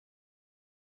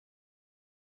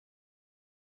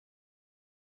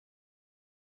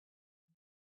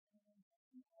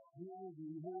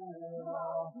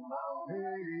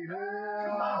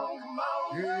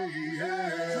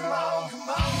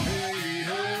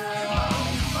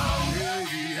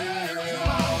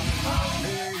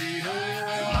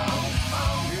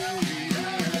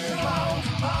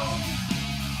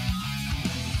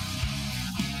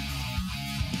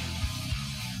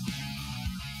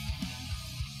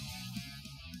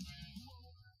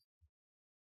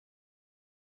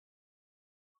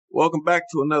Welcome back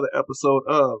to another episode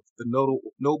of the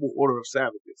Noble Order of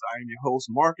Savages. I am your host,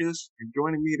 Marcus, and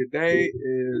joining me today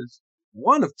is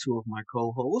one of two of my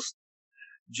co-hosts,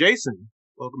 Jason.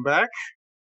 Welcome back.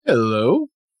 Hello.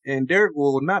 And Derek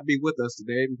will not be with us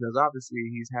today because obviously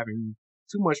he's having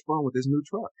too much fun with his new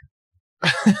truck.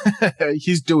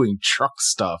 He's doing truck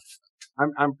stuff.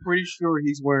 I'm pretty sure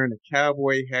he's wearing a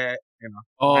cowboy hat and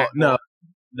a no.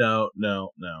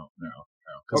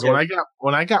 Because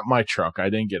when I got my truck, I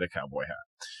didn't get a cowboy hat.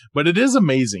 But it is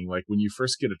amazing, like when you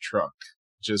first get a truck,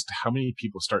 just how many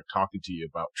people start talking to you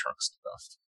about truck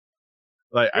stuff.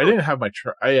 Like really? I didn't have my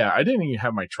truck. I didn't even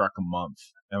have my truck a month,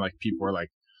 and like people were like,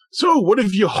 "So what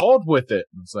have you hauled with it?"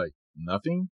 And it's like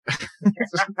nothing.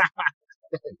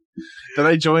 Did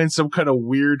I join some kind of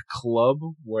weird club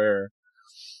where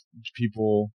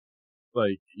people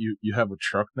like you have a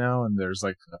truck now, and there's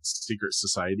like a secret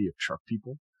society of truck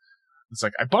people? It's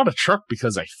like, I bought a truck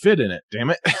because I fit in it, damn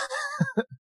it.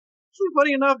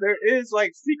 Funny enough, there is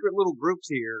like secret little groups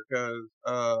here because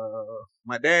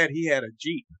my dad, he had a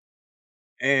Jeep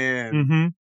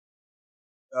and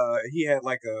he had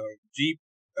like a Jeep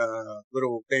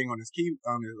little thing on his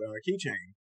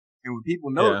keychain. And when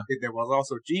people noticed that there was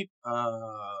also Jeep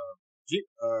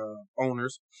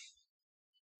owners,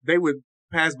 they would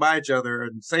pass by each other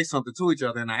and say something to each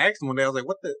other. And I asked him one day, I was like,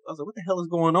 what the hell is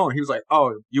going on? He was like,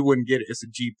 oh, you wouldn't get it. It's a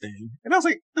Jeep thing. And I was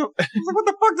like, what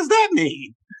the fuck does that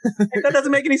mean? Like, that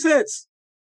doesn't make any sense.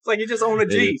 It's like you just own a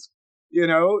Jeep, you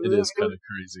know? It is kind of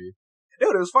crazy.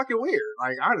 Dude, it was fucking weird.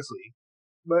 Like, honestly.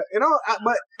 But,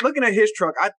 but looking at his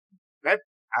truck, I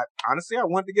honestly, I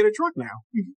want to get a truck now.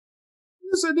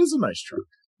 Yes, it is a nice truck.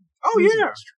 Oh,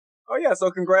 yeah. Oh, yeah,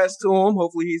 so congrats to him.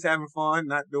 Hopefully he's having fun,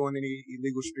 not doing any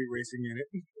illegal street racing in it.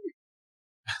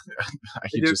 I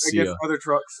can just see other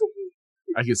trucks.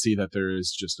 I can see that there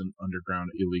is just an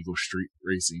underground illegal street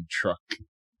racing truck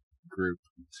group.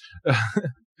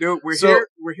 Dude,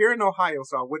 we're here in Ohio,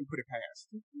 so I wouldn't put it past.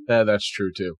 Yeah, that's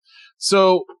true, too.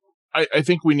 So I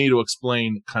think we need to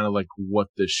explain kind of like what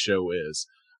this show is.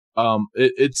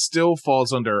 It still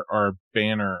falls under our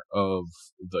banner of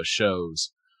the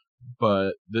shows,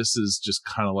 but this is just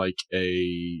kind of like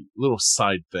a little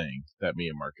side thing that me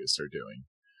and Marcus are doing,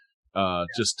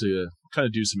 just to kind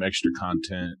of do some extra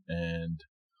content and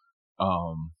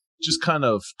just kind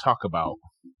of talk about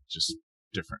just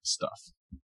different stuff.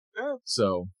 Yeah.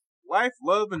 So life,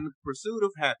 love, and the pursuit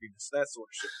of happiness, that sort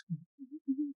of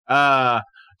shit.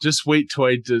 Just wait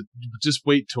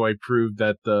till I prove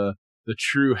that the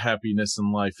true happiness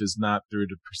in life is not through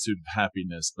the pursuit of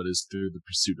happiness, but is through the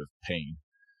pursuit of pain.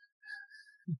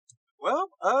 Well,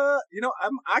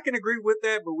 I can agree with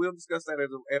that, but we'll discuss that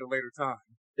at a later time.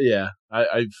 Yeah,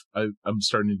 I'm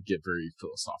starting to get very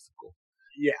philosophical.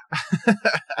 Yeah.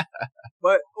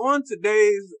 But on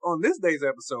this day's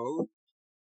episode,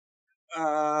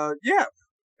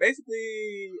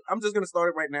 basically, I'm just gonna start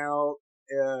it right now.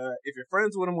 If you're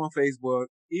friends with him on Facebook,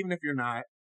 even if you're not,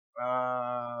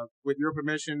 with your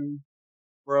permission,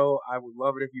 bro, I would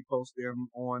love it if you post them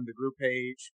on the group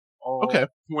page. All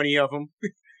 20 of them.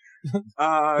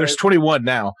 There's 21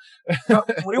 now.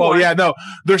 21. Well, yeah, no,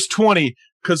 there's 20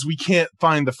 because we can't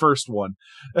find the first one.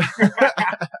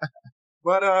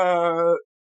 But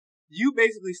you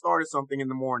basically started something in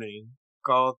the morning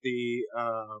called the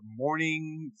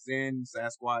Morning Zen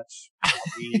Sasquatch.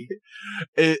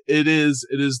 It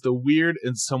is the weird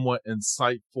and somewhat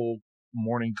insightful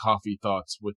morning coffee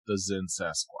thoughts with the Zen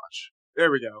Sasquatch. There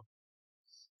we go.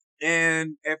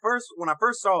 And at first, when I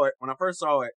first saw it,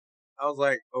 I was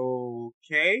like,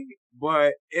 okay,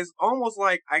 but it's almost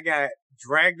like I got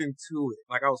dragged into it.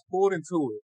 Like I was pulled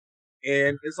into it.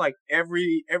 And it's like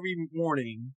every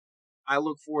morning I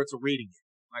look forward to reading it.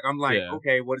 Like I'm like,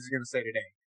 okay, what is he going to say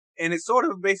today? And it sort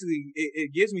of basically,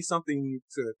 it gives me something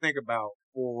to think about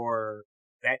for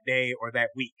that day or that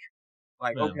week.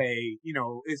 Like, okay,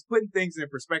 it's putting things in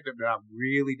perspective that I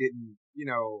really didn't,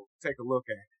 take a look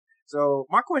at. So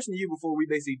my question to you before we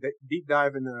basically deep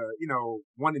dive into,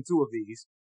 1 and 2 of these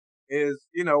is,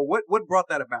 what brought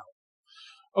that about?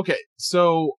 Okay.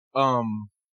 So,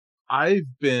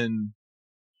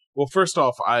 first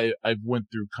off, I went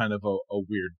through kind of a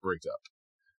weird breakup,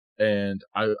 and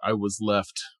I was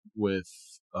left with,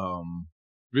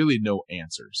 really no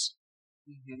answers.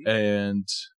 Hmm. And,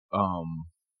 um,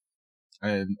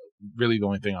 and really the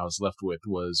only thing I was left with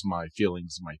was my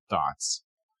feelings, my thoughts.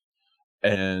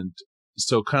 And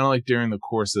so kind of like during the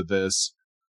course of this,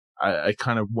 I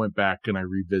kind of went back and I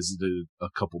revisited a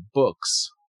couple books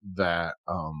that,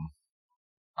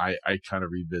 I kind of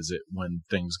revisit when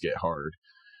things get hard.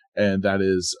 And that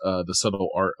is, The Subtle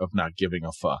Art of Not Giving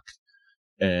a Fuck.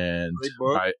 And Great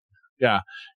book. yeah,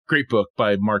 great book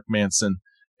by Mark Manson.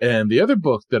 And the other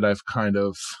book that I've kind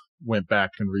of went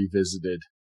back and revisited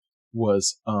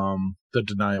was, The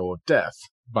Denial of Death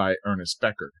by Ernest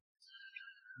Becker.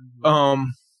 Hmm.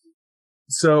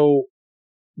 So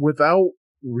without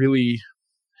really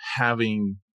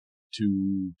having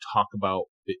to talk about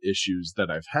the issues that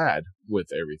I've had with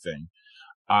everything,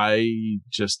 I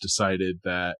just decided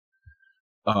that,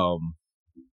 um,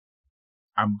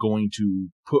 I'm going to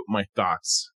put my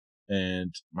thoughts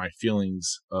and my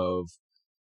feelings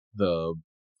the,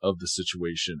 of the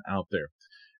situation out there.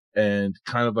 And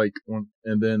kind of like,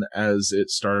 and then as it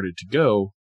started to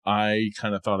go, I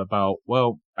kind of thought about,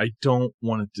 well, I don't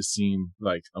want it to seem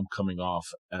like I'm coming off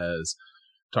as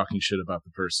talking shit about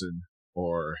the person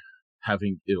or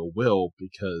having ill will,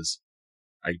 because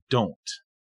I don't.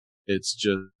 It's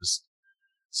just,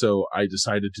 so I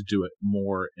decided to do it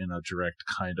more in a direct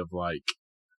kind of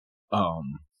um,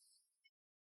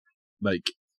 like,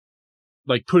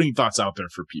 like putting thoughts out there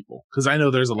for people. Cause I know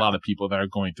there's a lot of people that are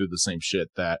going through the same shit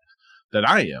that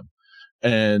I am.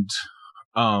 And,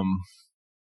 um,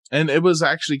 and it was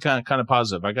actually kind of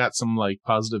positive. I got some like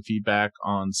positive feedback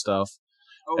on stuff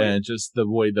Oh yeah. and just the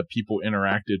way that people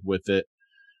interacted with it.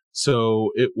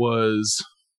 So it was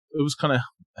kind of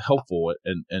helpful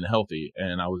and healthy.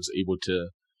 And I was able to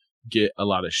get a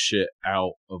lot of shit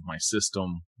out of my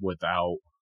system without,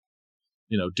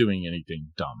 doing anything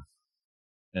dumb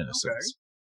in a Okay. sense.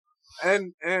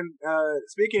 And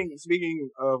speaking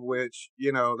of which,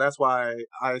 that's why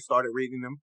I started reading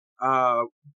them.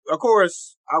 Of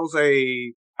course, I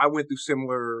went through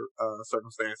similar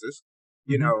circumstances.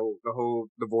 Mm-hmm. The whole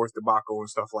divorce debacle and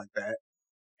stuff like that.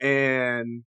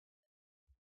 And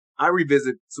I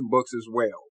revisit some books as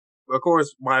well. Of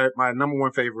course, my number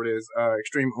one favorite is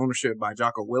Extreme Ownership by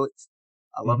Jocko Willits.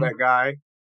 I love Mm-hmm. that guy.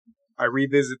 I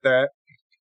revisit that,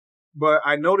 but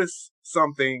I noticed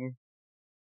something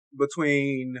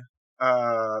between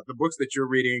the books that you're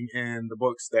reading and the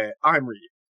books that I'm reading,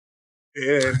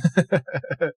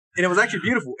 and it was actually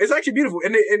beautiful. It's actually beautiful,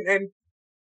 and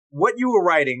what you were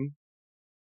writing,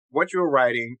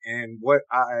 and what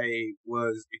I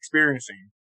was experiencing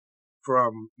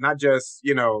from not just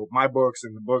my books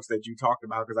and the books that you talked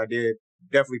about, because I did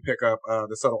definitely pick up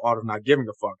The Subtle Art of Not Giving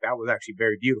a Fuck. That was actually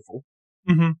very beautiful.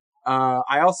 Mm-hmm.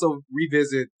 I also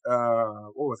revisit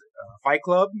what was it, Fight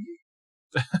Club,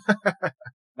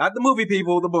 not the movie,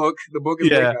 people. The book. The book is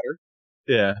way Yeah. better.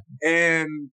 Yeah.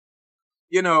 And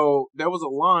there was a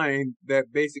line that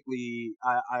basically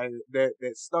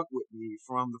that stuck with me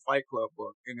from the Fight Club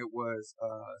book, and it was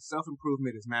self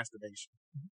improvement is masturbation.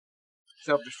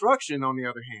 Self destruction, on the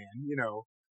other hand,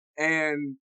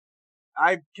 and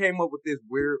I came up with this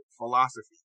weird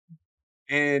philosophy,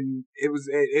 and it was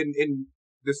in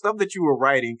the stuff that you were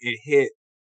writing. It hit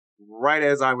right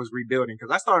as I was rebuilding,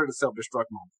 because I started a self destruct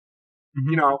moment.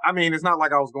 Mm-hmm. I mean, it's not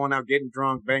like I was going out getting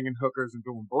drunk, banging hookers, and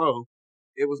doing blow.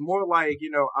 It was more like,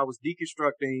 I was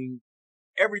deconstructing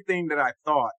everything that I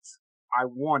thought I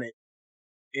wanted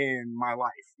in my life,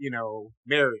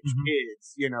 marriage, Mm-hmm.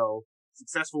 kids,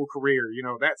 successful career,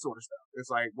 that sort of stuff. It's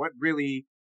like, what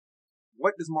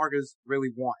does Marcus really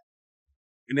want?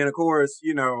 And then, of course,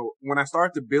 when I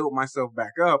start to build myself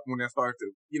back up, when I start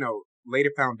to, lay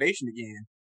the foundation again,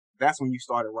 that's when you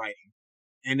started writing.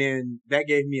 And then that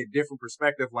gave me a different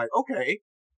perspective. Like, okay,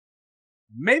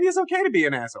 maybe it's okay to be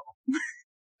an asshole.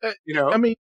 Uh, You know, I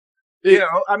mean, it,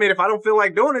 I mean, if I don't feel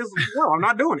like doing it, well, I'm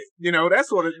not doing it. That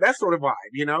sort of vibe.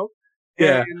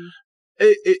 yeah, And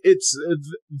it's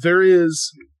there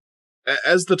is,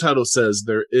 as the title says,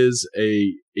 there is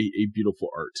a beautiful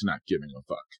art to not giving a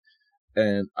fuck.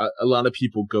 And a lot of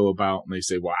people go about and they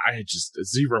say, well, I had just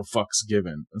zero fucks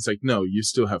given. It's like, no, you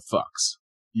still have fucks.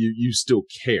 You still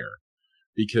care,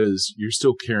 because you're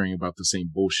still caring about the same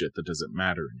bullshit that doesn't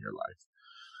matter in your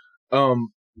life.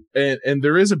 And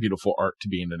there is a beautiful art to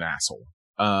being an asshole.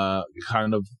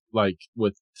 Kind of like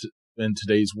in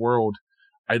today's world,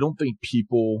 I don't think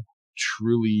people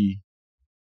truly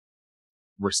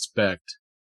respect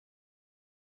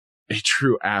a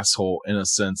true asshole, in a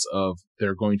sense of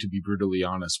they're going to be brutally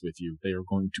honest with you. They are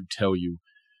going to tell you,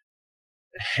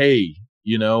 hey,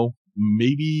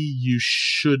 maybe you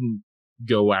shouldn't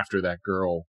go after that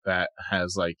girl that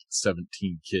has like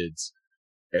 17 kids,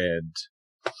 and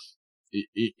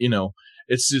you know,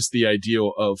 it's just the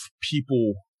ideal of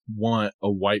people want a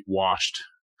whitewashed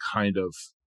kind of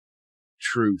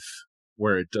truth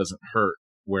where it doesn't hurt,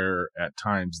 where at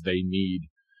times they need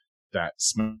that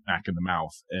smack in the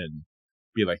mouth and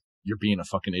be like, you're being a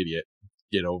fucking idiot,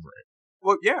 get over it.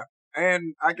 Well, yeah,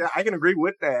 and I can agree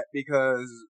with that because,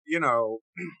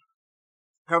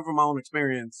 come from my own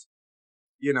experience,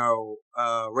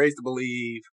 raised to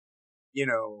believe, you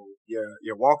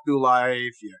walk through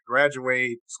life, you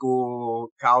graduate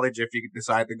school, college if you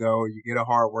decide to go, you get a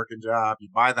hard working job, you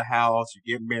buy the house, you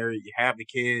get married, you have the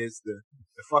kids, the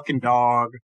fucking dog,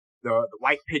 the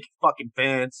white picket fucking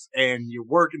fence, and you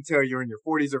work until you're in your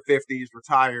 40s or 50s,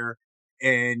 retire,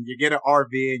 and you get an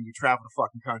RV and you travel the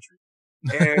fucking country.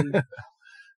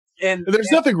 And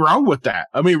there's nothing wrong with that.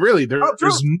 I mean, really,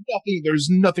 there's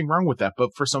nothing wrong with that.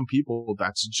 But for some people,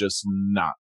 that's just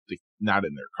not in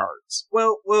their cards.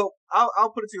 Well,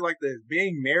 I'll put it to you like this: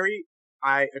 being married,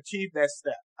 I achieved that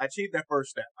step. I achieved that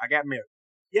first step. I got married.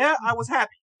 Yeah, I was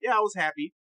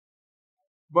happy.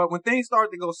 But when things started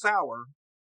to go sour,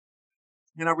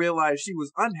 and I realized she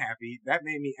was unhappy, that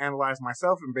made me analyze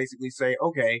myself and basically say,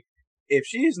 okay, if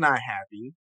she's not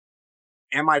happy,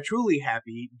 am I truly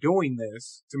happy doing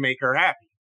this to make her happy?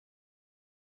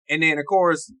 And then, of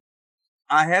course,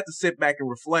 I had to sit back and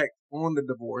reflect on the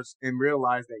divorce and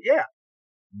realize that, yeah,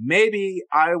 maybe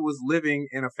I was living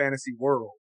in a fantasy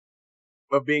world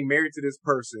of being married to this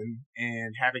person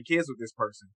and having kids with this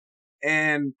person.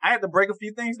 And I had to break a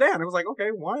few things down. It was like,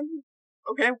 okay,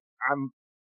 I'm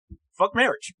fuck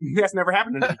marriage. That's never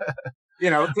happened to me. You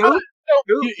know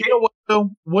what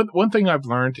though? One thing I've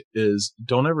learned is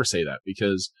don't ever say that,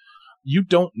 because you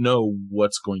don't know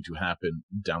what's going to happen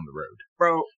down the road,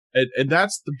 bro. And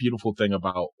that's the beautiful thing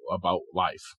about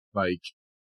life. Like,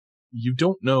 you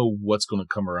don't know what's going to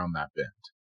come around that bend.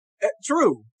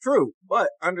 True. But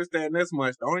understand this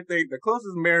much: the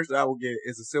closest marriage that I will get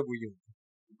is a civil union.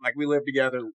 Like, we live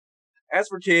together. As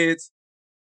for kids,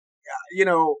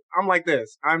 I'm like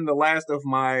this. I'm the last of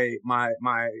my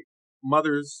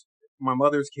mother's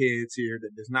kids here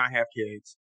that does not have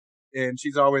kids. And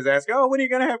she's always asking, oh, when are you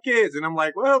going to have kids? And I'm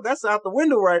like, well, that's out the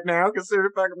window right now, considering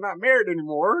the fact I'm not married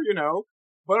anymore,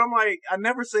 But I'm like, I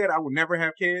never said I would never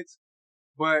have kids,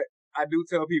 but I do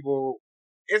tell people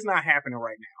it's not happening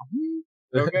right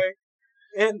now. Okay?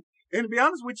 And to be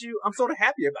honest with you, I'm sort of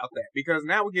happy about that, because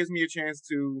now it gives me a chance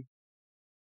to,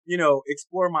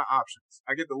 explore my options.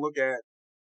 I get to look at,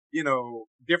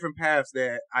 different paths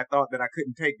that I thought that I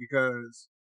couldn't take because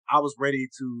I was ready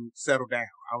to settle down.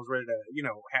 I was ready to,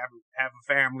 have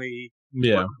a family,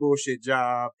 work a bullshit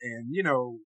job, and,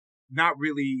 not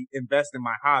really invest in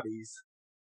my hobbies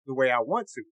the way I want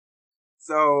to.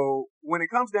 So when it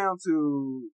comes down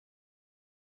to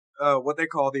what they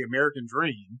call the American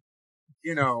dream,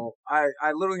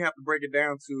 I literally have to break it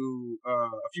down to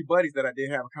a few buddies that I did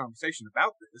have a conversation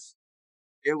about this.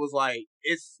 It was like,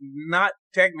 it's not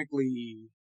technically,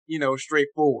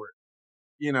 straightforward.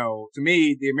 To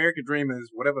me, the American dream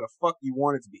is whatever the fuck you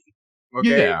want it to be.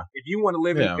 Okay? Yeah. If you want to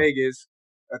live in Vegas,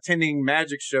 attending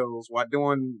magic shows while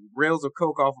doing rails of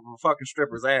coke off of a fucking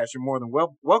stripper's ass, you're more than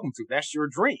welcome to. That's your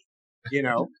dream,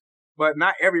 But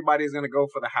not everybody is going to go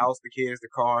for the house, the kids, the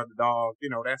car, the dog,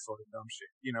 that sort of dumb shit.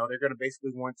 They're going to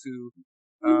basically want to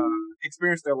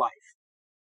experience their life.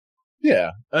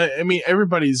 Yeah, I mean,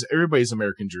 everybody's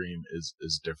American dream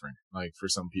is different. Like, for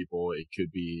some people, it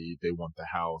could be they want the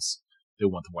house, they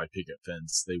want the white picket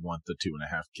fence, they want the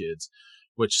 2.5 kids,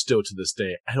 which still to this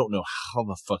day, I don't know how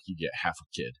the fuck you get half a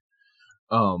kid.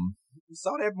 You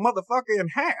saw that motherfucker in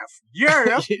half.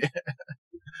 Yeah. Yeah.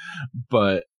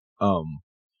 But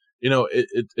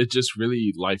it just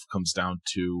really, life comes down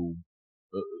to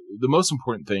the most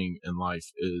important thing in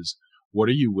life is, what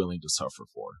are you willing to suffer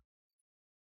for?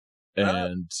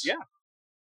 And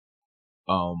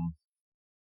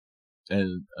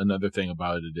and another thing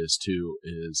about it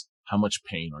is how much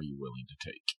pain are you willing to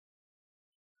take?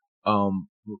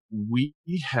 We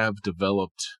have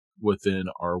developed within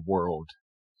our world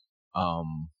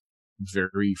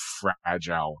very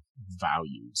fragile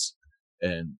values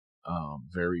and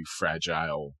very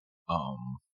fragile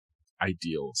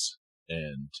ideals,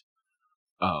 and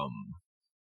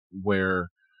where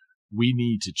we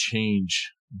need to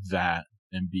change that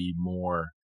and be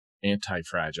more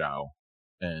anti-fragile,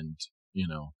 and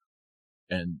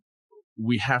and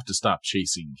we have to stop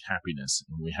chasing happiness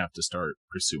and we have to start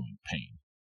pursuing pain.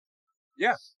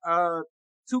 Yeah.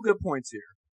 Two good points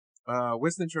here.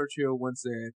 Winston Churchill once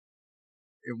said,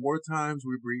 in war times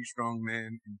we breed strong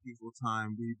men, in peaceful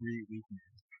time we breed weak men.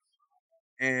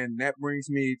 And that brings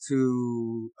me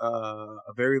to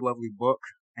a very lovely book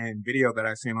and video that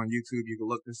I seen on YouTube. You can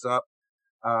look this up.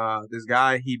 This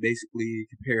guy, he basically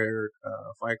compared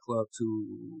Fight Club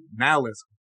to nihilism.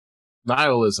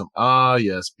 Nihilism. Ah,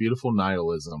 yes, beautiful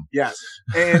nihilism. Yes,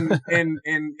 and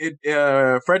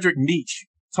Friedrich Nietzsche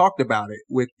talked about it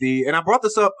with and I brought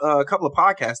this up a couple of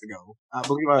podcasts ago. I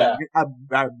believe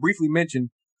I briefly mentioned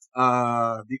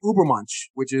the Ubermensch,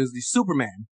 which is the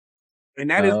Superman,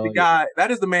 and that is the guy. That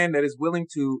is the man that is willing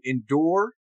to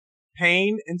endure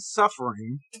pain and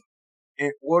suffering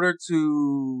in order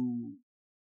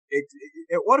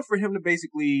for him to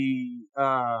basically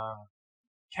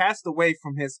cast away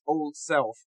from his old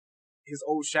self, his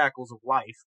old shackles of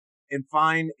life, and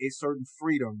find a certain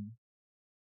freedom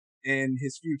in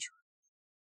his future.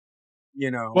 You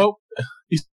know? Well,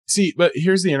 you see, but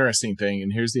here's the interesting thing,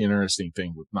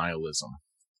 with nihilism.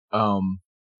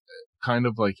 Kind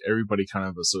of like everybody kind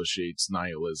of associates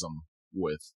nihilism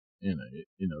with,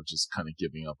 just kind of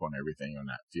giving up on everything or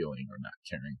not feeling or not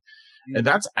caring. Mm-hmm. And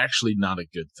that's actually not a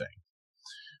good thing.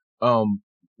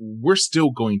 We're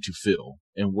still going to feel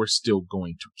and we're still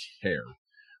going to care.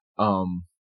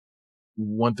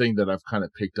 One thing that I've kind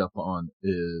of picked up on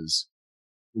is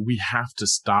we have to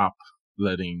stop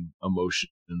letting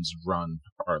emotions run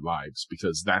our lives,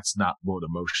 because that's not what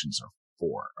emotions are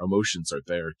for. Emotions are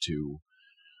there to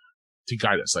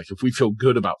guide us. Like if we feel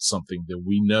good about something, then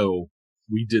we know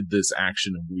we did this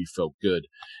action and we felt good.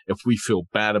 If we feel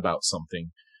bad about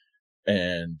something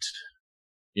and,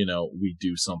 we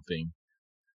do something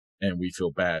and we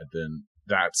feel bad, then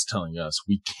that's telling us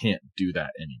we can't do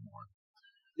that anymore.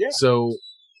 Yeah.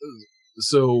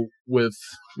 So with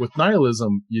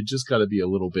nihilism, you just got to be a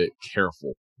little bit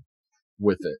careful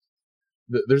with it.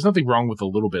 There's nothing wrong with a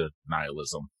little bit of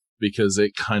nihilism, because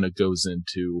it kind of goes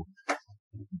into,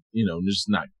 just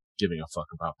not giving a fuck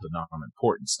about the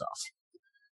non-important stuff.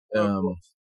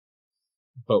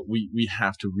 But we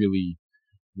have to really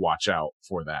watch out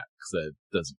for that, because it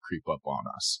doesn't creep up on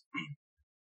us.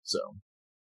 So,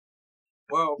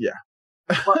 well, yeah.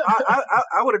 But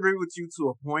I would agree with you to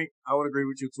a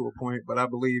point. But I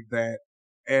believe that,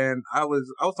 and I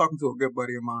was talking to a good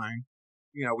buddy of mine.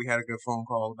 We had a good phone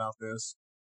call about this,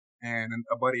 and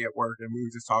a buddy at work, and we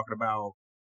were just talking about,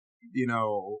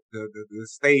 the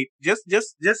state, just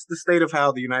the state of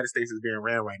how the United States is being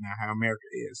ran right now, how America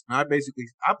is. And I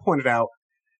pointed out,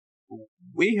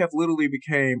 we have literally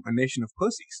became a nation of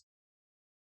pussies.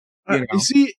 You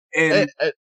see,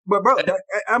 but bro,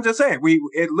 I'm just saying,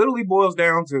 it literally boils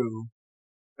down to,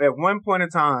 at one point in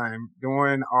time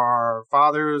during our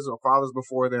fathers or fathers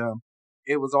before them,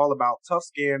 it was all about tough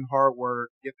skin, hard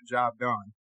work, get the job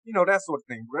done. That sort of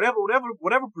thing.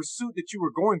 Whatever pursuit that you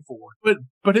were going for.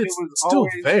 But it's still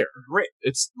there. Grit.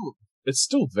 It's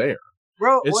still there.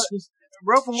 Bro,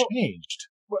 changed.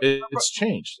 It's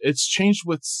changed. It's changed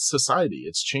with society.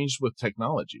 It's changed with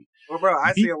technology. Well, bro,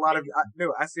 I see a lot of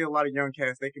young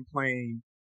cats. They complain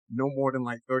no more than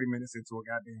like 30 minutes into a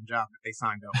goddamn job that they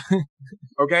signed up.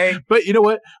 Okay? But you know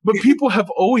what? But people have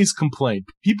always complained.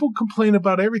 People complain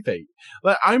about everything.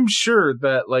 Like, I'm sure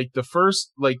that like the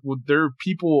first, like there are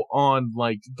people on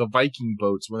like the Viking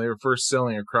boats when they were first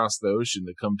sailing across the ocean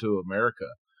to come to America.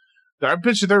 I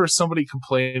bet you there was somebody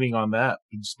complaining on that,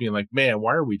 just being like, man,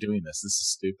 why are we doing this? This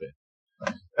is stupid.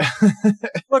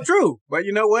 Well, true. But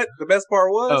you know what? The best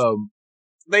part was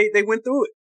they went through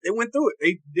it. They went through it.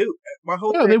 They do. My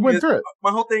whole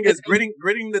thing is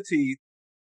gritting the teeth,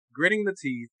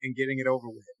 and getting it over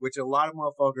with, which a lot of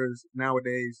motherfuckers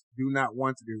nowadays do not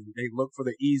want to do. They look for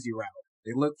the easy route.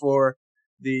 They look for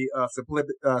the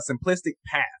simplistic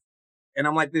path. And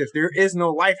I'm like this: there is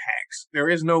no life hacks. There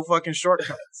is no fucking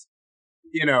shortcuts.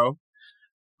 I'm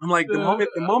like, the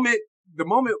moment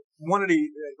one of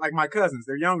like my cousins,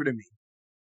 they're younger than me,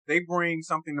 they bring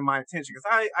something to my attention,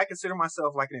 because I consider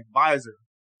myself like an advisor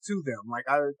to them. Like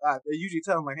I usually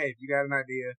tell them, like, hey, if you got an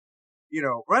idea,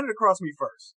 run it across me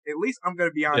first. At least I'm going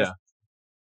to be honest. Yeah.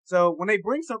 So when they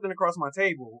bring something across my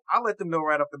table, I let them know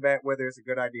right off the bat whether it's a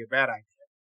good idea or bad idea.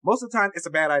 Most of the time, it's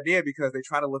a bad idea because they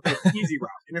try to look for the easy route.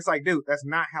 And it's like, dude, that's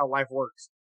not how life works.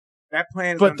 That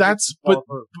plan is but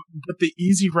the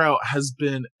easy route has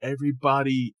been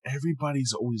everybody's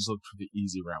always looked for the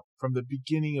easy route from the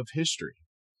beginning of history.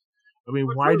 I mean,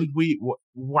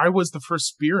 why was the first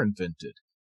spear invented?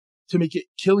 To make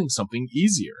killing something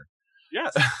easier.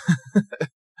 Yes.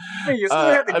 I mean, you still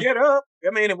had to get up.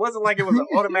 I mean, it wasn't like it was an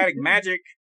automatic magic,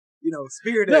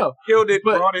 spear that killed it,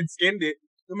 brought it, skinned it.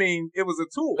 I mean, it was a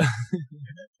tool.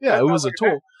 Yeah, it was a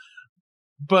tool.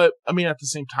 But I mean, at the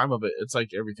same time of it, it's like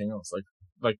everything else.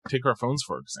 Like take our phones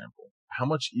for example. How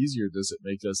much easier does it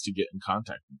make us to get in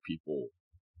contact with people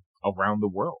around the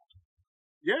world.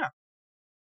 Yeah.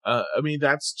 I mean,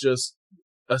 that's just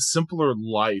a simpler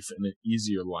life and an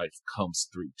easier life comes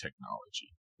through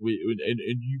technology.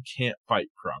 And you can't fight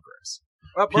progress.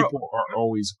 Bro. People are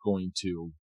always going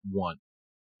to want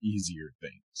easier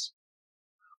things.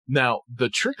 Now, the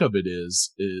trick of it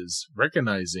is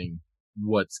recognizing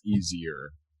what's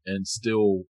easier and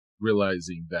still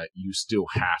realizing that you still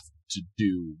have to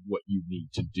do what you need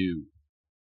to do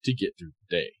to get through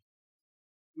the day.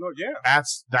 Well, yeah.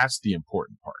 That's the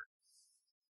important part.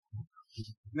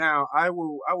 Now, I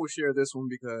will share this one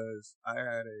because I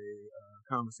had a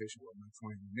conversation with my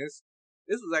twin. This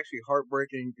was actually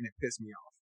heartbreaking, and it pissed me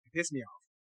off.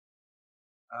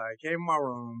 I came in my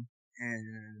room,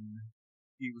 and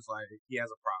he was like, he has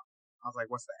a problem. I was like,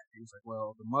 what's that? He was like,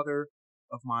 well, the mother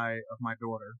of my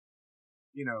daughter,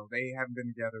 you know, they haven't been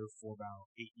together for about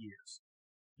 8 years.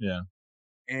 Yeah.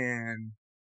 And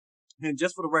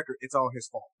just for the record, it's all his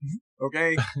fault.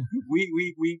 Okay?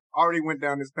 we already went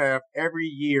down this path every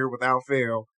year without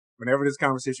fail. Whenever this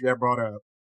conversation got brought up,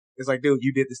 it's like, dude,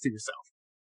 you did this to yourself.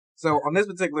 So on this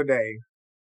particular day,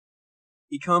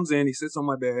 he comes in, he sits on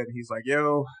my bed, he's like,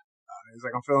 yo, he's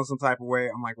like, I'm feeling some type of way.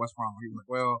 I'm like, what's wrong? He's like,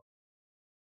 well,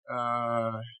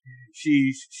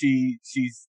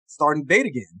 she's starting to date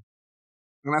again.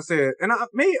 And I said, and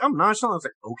I'm nonchalant. I was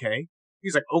like, okay.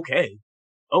 He's like, okay.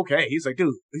 He's like,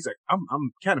 dude, he's like,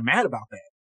 I'm kind of mad about that.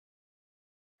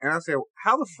 And I said,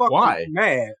 how the fuck Why? are you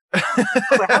mad? I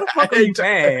was like, how the fuck are you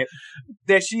mad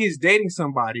that she is dating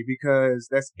somebody? Because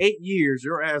that's 8 years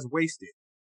your ass wasted.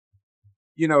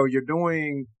 You know, you're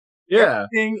doing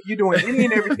everything, you're doing any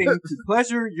and everything to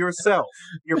pleasure yourself.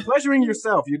 You're pleasuring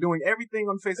yourself. You're doing everything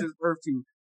on the face of this earth to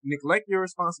neglect your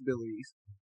responsibilities.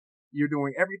 You're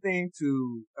doing everything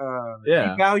to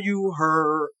value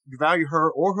her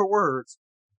or her words.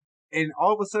 And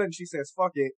all of a sudden she says,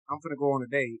 fuck it, I'm gonna go on a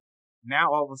date.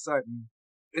 Now all of a sudden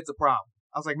it's a problem.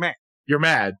 I was like, man. You're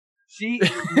mad. She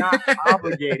is not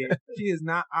obligated. She is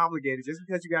not obligated. Just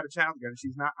because you got a child together,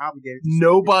 she's not obligated.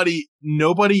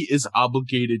 Nobody is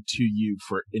obligated to you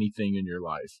for anything in your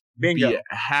life. Bingo. Be it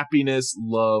happiness,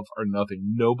 love, or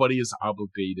nothing. Nobody is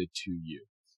obligated to you.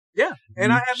 Yeah,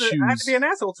 and I had to be an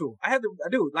asshole to him. I had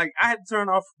to turn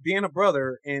off being a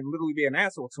brother and literally be an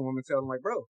asshole to him and tell him, like,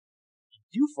 bro,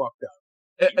 you fucked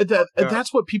up.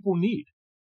 That's what people need.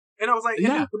 And I was like,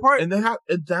 yeah, and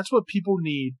that's what people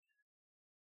need.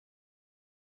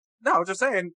 No, I was just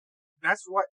saying, that's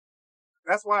why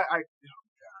that's why I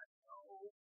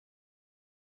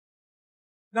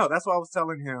I was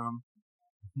telling him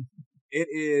it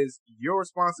is your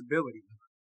responsibility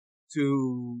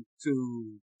to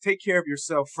take care of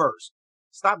yourself first.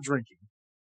 Stop drinking.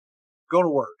 Go to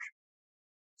work.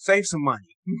 Save some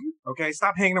money. Okay?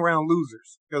 Stop hanging around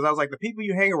losers. Because I was like, the people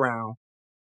you hang around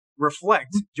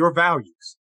reflect your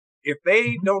values. If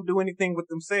they don't do anything with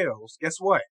themselves, guess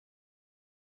what?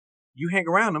 You hang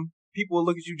around them, people will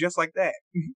look at you just like that.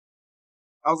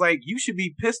 I was like, you should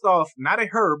be pissed off, not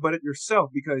at her, but at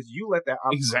yourself because you let that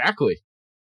Exactly.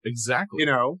 You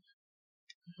know?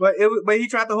 But he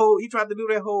tried to do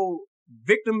that whole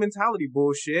victim mentality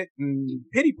bullshit and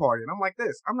pity party. And I'm like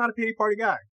this. I'm not a pity party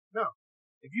guy. No.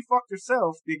 If you fucked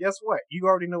yourself, then guess what? You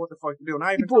already know what the fuck you're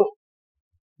doing.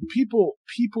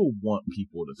 People want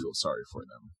people to feel sorry for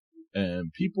them.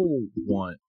 And people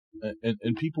want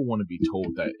people want to be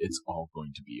told that it's all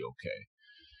going to be okay.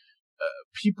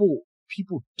 People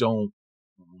don't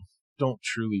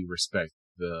truly respect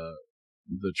the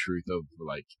truth of,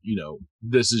 like, you know,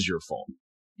 this is your fault.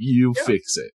 You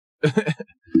fix it.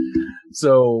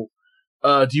 So,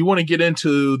 do you want to get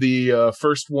into the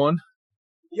first one?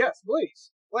 Yes,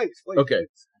 please. Okay.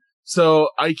 Please. So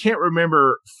I can't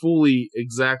remember fully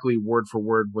exactly word for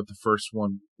word what the first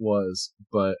one was,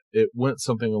 but it went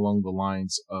something along the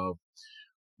lines of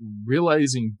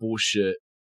realizing bullshit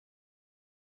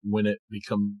when it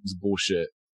becomes bullshit,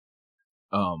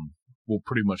 will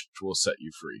set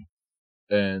you free.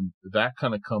 And that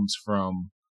kind of comes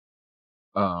from,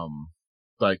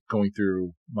 like going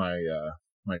through my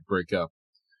breakup,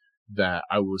 that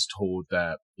I was told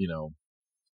that, you know,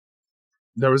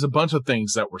 there was a bunch of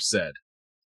things that were said,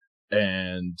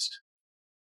 and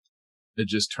it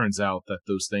just turns out that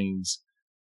those things,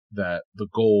 that the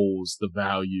goals, the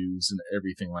values, and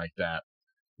everything like that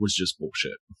was just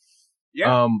bullshit.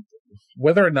 Yeah.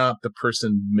 Whether or not the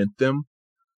person meant them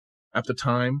at the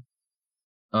time,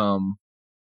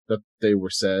 that they were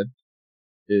said,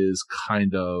 is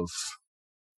kind of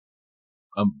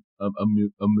a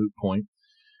moot point,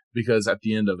 because at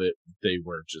the end of it, they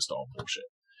were just all bullshit.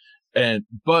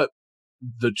 But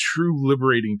the true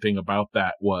liberating thing about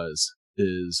that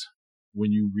is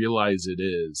when you realize it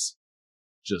is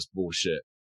just bullshit,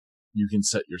 you can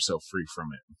set yourself free from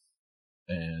it.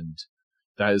 And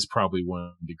that is probably one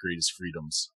of the greatest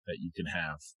freedoms that you can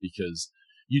have, because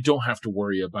you don't have to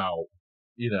worry about,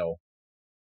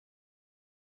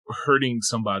 hurting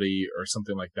somebody or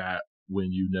something like that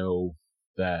when you know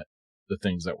that the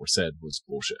things that were said was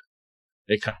bullshit.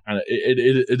 It kind of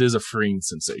it is a freeing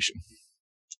sensation.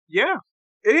 Yeah,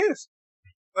 it is.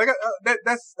 Like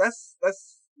that's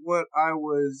what I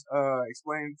was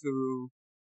explaining to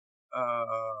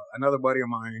another buddy of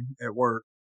mine at work.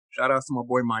 Shout out to my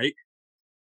boy Mike.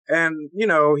 And he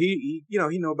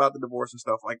knew about the divorce and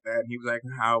stuff like that. And he was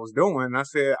asking how I was doing. And I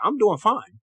said, I'm doing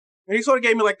fine. And he sort of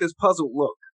gave me like this puzzled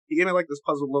look. He gave me like this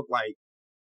puzzled look, like,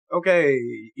 okay,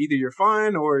 either you're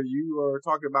fine or you are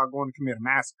talking about going to commit a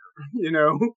massacre.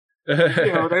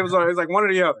 It was like one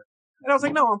or the other. And I was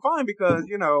like, no, I'm fine, because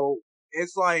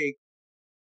it's like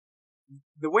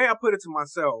the way I put it to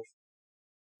myself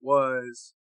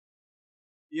was,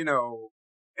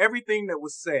 everything that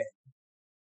was said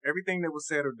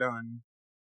or done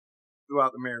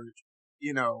throughout the marriage,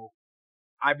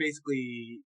 I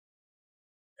basically,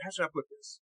 how should I put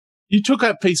this? You took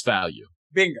at face value.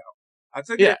 Bingo. I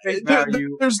took it at face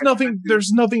value. There's nothing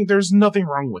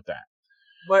wrong with that.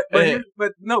 But this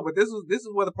is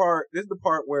the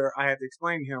part where I had to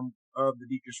explain to him of the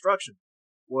deconstruction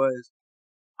was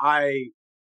I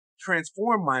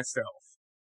transformed myself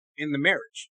in the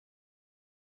marriage.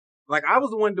 Like, I was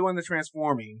the one doing the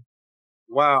transforming,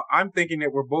 while I'm thinking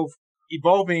that we're both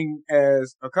evolving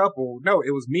as a couple. No,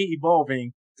 it was me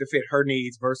evolving to fit her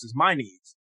needs versus my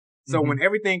needs. So when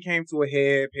everything came to a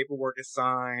head, paperwork is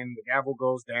signed, the gavel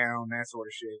goes down, that sort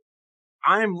of shit,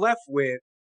 I'm left with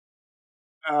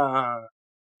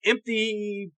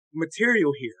empty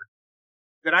material here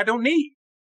that I don't need.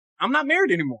 I'm not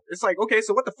married anymore. It's like, okay,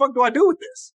 so what the fuck do I do with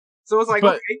this? So it's like,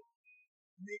 okay,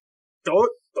 throw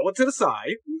it to the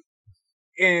side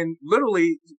and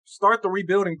literally start the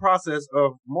rebuilding process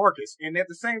of Marcus. And at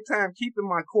the same time, keep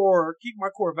my core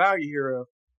value here of,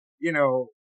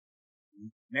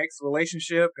 next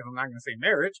relationship, because I'm not going to say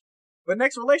marriage, but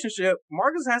next relationship,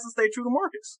 Marcus has to stay true to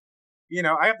Marcus.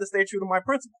 I have to stay true to my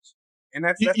principles. And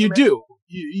that's you do.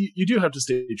 You do have to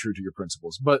stay true to your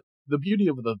principles. But the beauty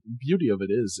of it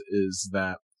is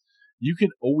that you can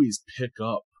always pick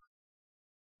up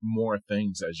more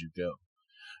things as you go.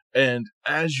 And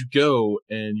as you go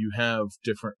and you have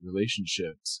different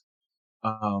relationships,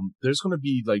 there's going to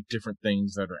be like different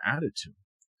things that are added to.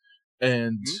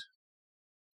 And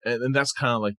and that's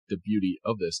kind of like the beauty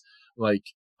of this. Like,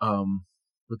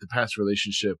 with the past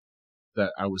relationship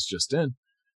that I was just in,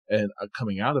 and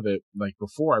coming out of it, like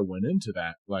before I went into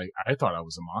that, like I thought I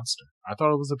was a monster. I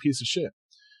thought I was a piece of shit.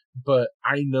 But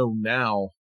I know now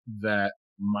that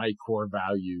my core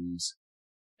values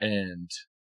and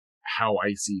how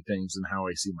I see things and how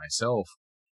I see myself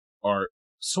are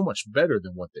so much better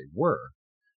than what they were.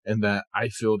 And that I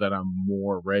feel that I'm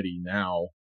more ready now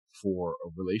for a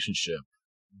relationship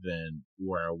than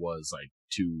where I was like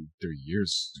 2-3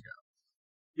 years ago.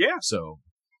 Yeah. So,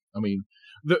 I mean,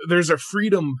 there's a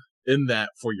freedom in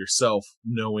that for yourself,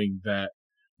 knowing that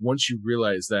once you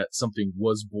realize that something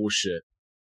was bullshit,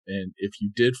 and if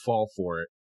you did fall for it,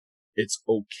 it's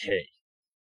okay,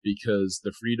 because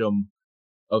the freedom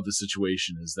of the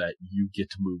situation is that you get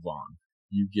to move on.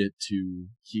 You get to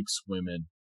keep swimming,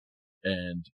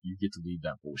 and you get to leave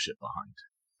that bullshit behind.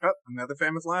 Oh, another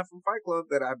famous line from Fight Club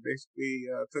that I basically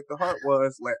took to heart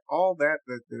was, "Let all that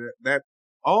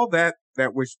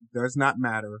which does not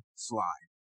matter slide."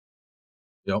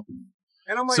 Yep.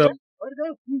 And I'm like, so, way to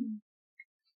go.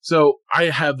 So I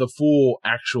have the full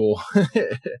actual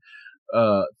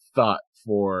thought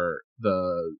for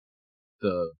the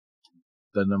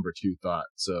number 2 thought.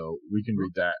 So we can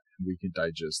read that and we can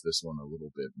digest this one a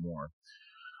little bit more.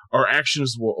 Our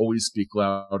actions will always speak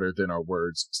louder than our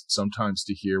words. Sometimes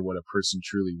to hear what a person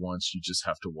truly wants, you just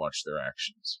have to watch their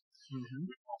actions. We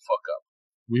will fuck up.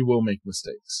 We will make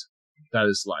mistakes. That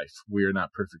is life. We are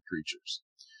not perfect creatures.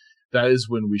 That is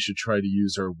when we should try to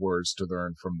use our words to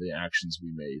learn from the actions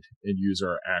we made, and use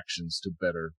our actions to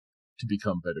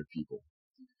become better people.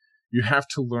 You have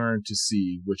to learn to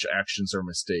see which actions are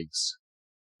mistakes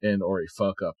and or a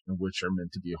fuck up, and which are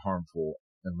meant to be harmful,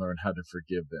 and learn how to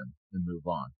forgive them and move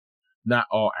on. Not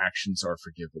all actions are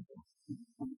forgivable.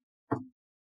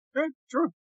 Yeah,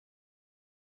 true.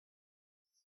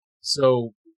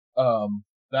 So,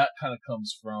 that kind of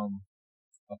comes from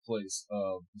a place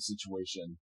of the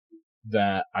situation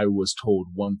that I was told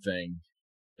one thing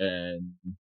and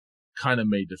kind of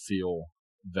made to feel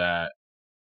that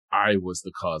I was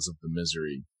the cause of the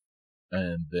misery.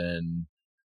 And then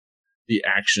the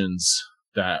actions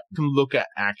that you can look at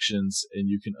actions and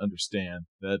you can understand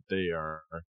that they are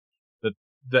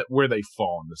that where they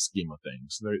fall in the scheme of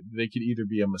things. They could either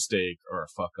be a mistake or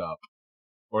a fuck up,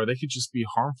 or they could just be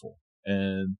harmful.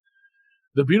 And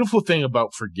the beautiful thing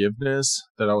about forgiveness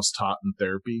that I was taught in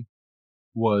therapy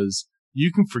was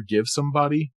you can forgive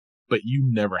somebody, but you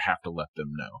never have to let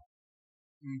them know.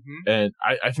 Mm-hmm. And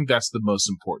I think that's the most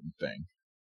important thing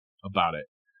about it.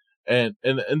 And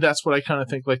that's what I kind of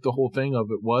think like the whole thing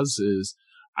of it is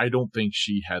I don't think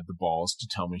she had the balls to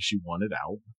tell me she wanted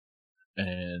out.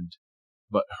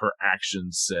 But her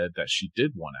actions said that she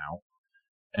did want out.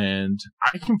 And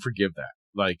I can forgive that.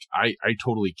 Like I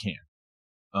totally can.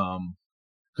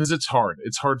 Cause it's hard.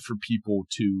 It's hard for people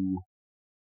to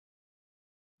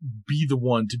be the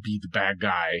one to be the bad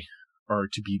guy or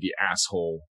to be the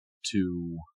asshole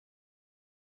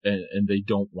and they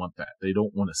don't want that. They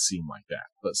don't want to seem like that.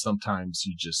 But sometimes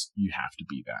you have to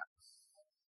be that.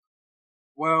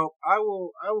 Well, I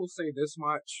will say this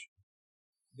much.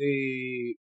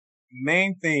 The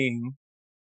main thing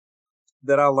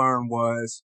that I learned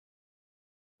was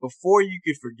before you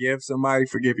could forgive somebody,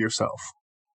 forgive yourself.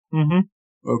 Mm-hmm.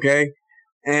 Okay?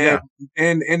 And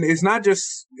it's not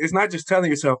just telling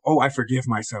yourself, "Oh, I forgive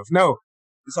myself." No.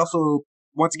 It's also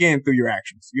once again through your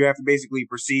actions. You have to basically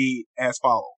proceed as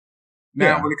follows.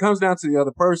 Now, when it comes down to the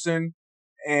other person,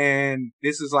 and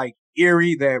this is like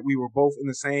eerie that we were both in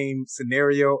the same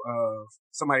scenario of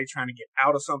somebody trying to get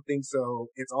out of something. So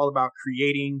it's all about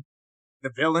creating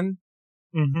the villain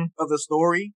of the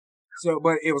story. So,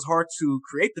 but it was hard to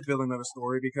create the villain of the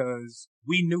story because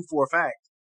we knew for a fact,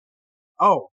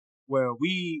 oh, well,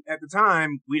 at the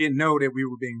time, we didn't know that we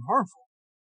were being harmful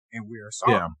and we are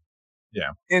sorry.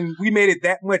 Yeah. And we made it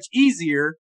that much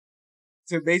easier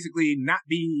to basically not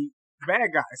be the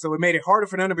bad guy. So it made it harder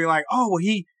for them to be like, oh, well,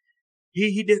 he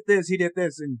did this,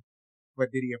 and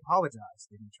but did he apologize?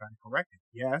 Did he try to correct it?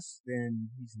 Yes, then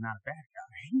he's not a bad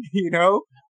guy, you know?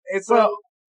 And so,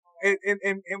 and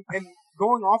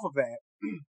going off of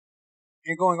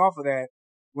that,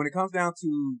 when it comes down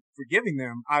to forgiving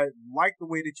them, I like the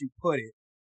way that you put it,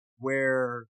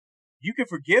 where you can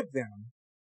forgive them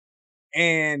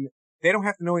and they don't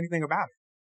have to know anything about it.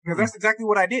 Because that's exactly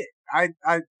what I did. I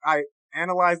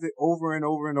analyzed it over and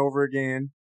over and over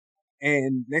again.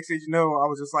 And next thing you know, I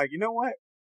was just like, you know what?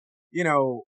 You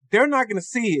know, they're not going to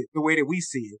see it the way that we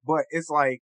see it, but it's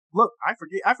like, look, I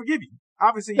forgive you.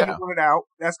 Obviously you want it out.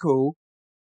 That's cool.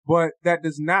 But that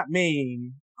does not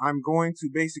mean I'm going to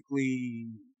basically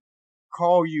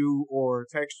call you or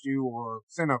text you or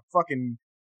send a fucking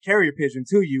carrier pigeon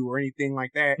to you or anything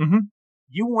like that. Mm-hmm.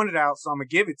 You want it out, so I'm going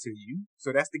to give it to you.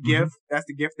 So that's the gift. That's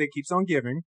the gift that keeps on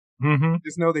giving. Mm-hmm.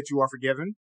 Just know that you are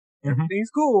forgiven. Everything's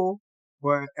cool,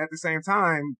 but at the same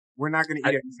time, we're not going to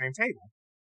eat at the same table.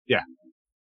 Yeah.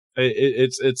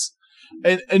 It's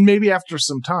and maybe after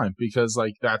some time, because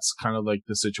like that's kind of like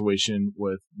the situation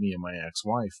with me and my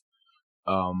ex-wife.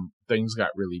 Things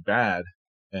got really bad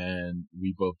and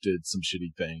we both did some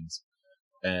shitty things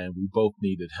and we both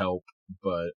needed help.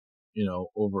 But, you know,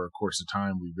 over a course of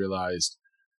time, we realized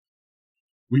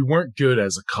we weren't good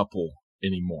as a couple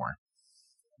anymore.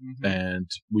 And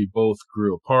we both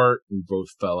grew apart. We both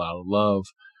fell out of love.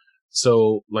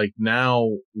 So like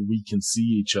now we can see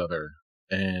each other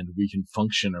and we can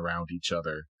function around each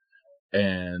other.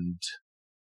 And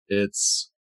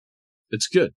it's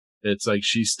good. It's like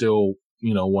she's still,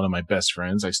 you know, one of my best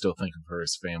friends. I still think of her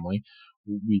as family.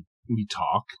 We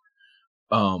talk.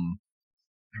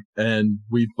 And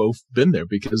we've both been there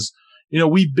because, you know,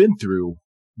 we've been through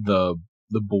the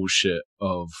bullshit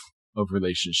of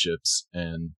relationships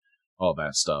and all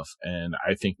that stuff. And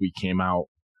I think we came out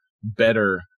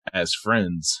better as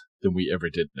friends than we ever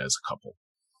did as a couple.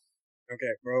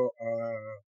 Okay, bro.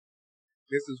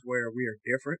 This is where we are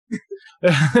different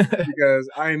because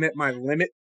I am at my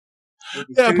limit.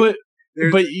 Yeah,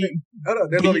 there's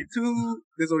only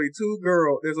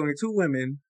two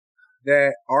women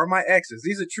that are my exes.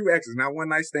 These are true exes, not one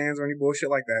night stands or any bullshit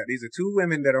like that. These are two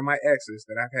women that are my exes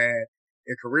that I've had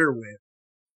a career with,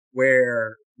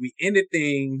 where we ended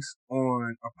things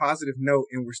on a positive note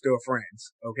and we're still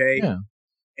friends. Okay. Yeah.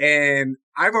 And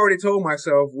I've already told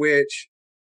myself, which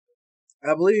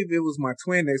I believe it was my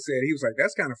twin that said, he was like,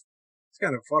 it's kind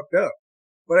of fucked up.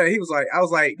 But I was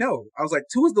like, no. I was like,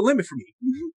 2 is the limit for me.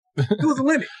 2 is the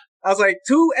limit. I was like,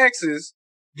 2 exes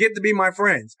get to be my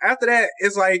friends. After that,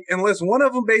 it's like, unless one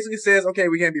of them basically says, okay,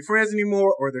 we can't be friends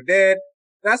anymore, or they're dead,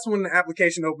 that's when the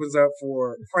application opens up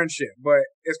for friendship. But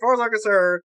as far as I'm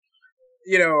concerned,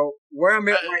 you know, where I'm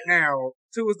at right now,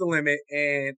 2 is the limit.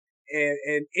 And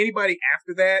anybody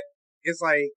after that, it's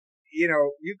like, you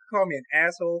know, you can call me an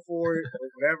asshole for it or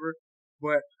whatever,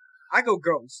 but I go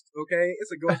ghost. Okay,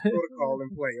 it's a ghost protocol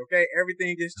in play. Okay,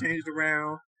 everything gets changed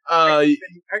around. Uh, I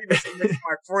can be sitting next to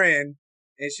my friend,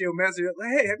 and she'll message her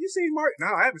like, "Hey, have you seen Mark? No,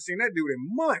 I haven't seen that dude in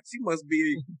months. He must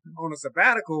be on a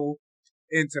sabbatical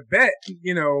in Tibet.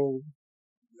 You know,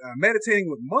 meditating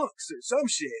with monks or some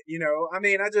shit. You know, I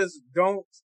mean, I just don't.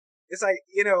 It's like,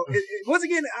 you know, once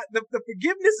again, the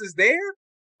forgiveness is there,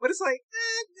 but it's like,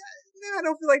 nah, I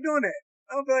don't feel like doing that.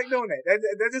 I don't feel like doing that.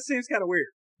 That just seems kind of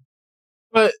weird.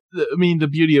 but I mean, the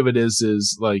beauty of it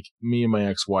is like me and my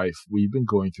ex-wife, we've been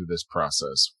going through this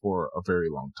process for a very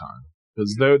long time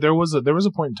because there was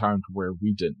a point in time to where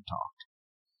we didn't talk,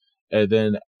 and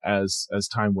then as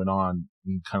time went on,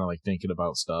 and kind of like thinking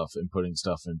about stuff and putting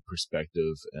stuff in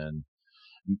perspective, and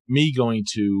me going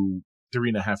to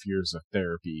 3.5 years of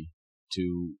therapy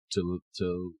to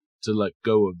let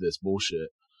go of this bullshit.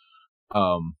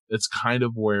 It's kind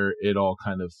of where it all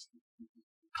kind of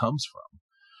comes from.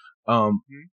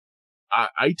 Mm-hmm.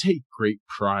 I take great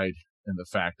pride in the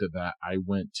fact that I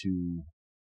went to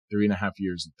 3.5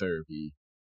 years of therapy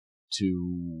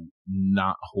to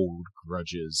not hold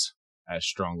grudges as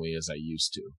strongly as I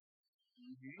used to.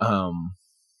 Mm-hmm.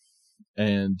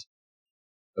 And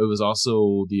it was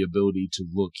also the ability to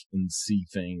look and see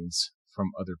things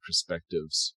from other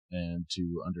perspectives and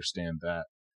to understand that,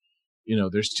 you know,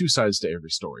 there's two sides to every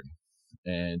story.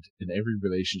 And in every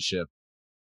relationship,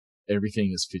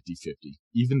 everything is 50-50.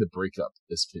 Even the breakup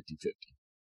is 50-50.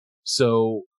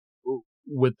 So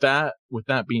with that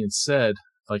being said,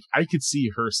 like I could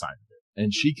see her side of it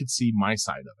and she could see my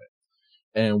side of it.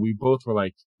 And we both were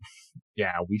like,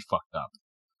 yeah, we fucked up.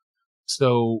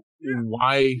 So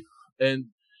why, and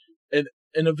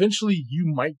eventually you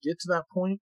might get to that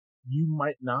point. You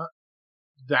might not.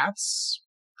 That's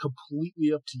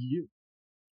completely up to you.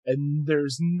 And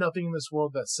there's nothing in this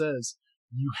world that says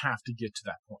you have to get to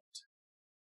that point.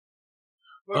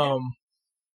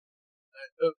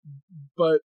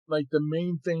 But like the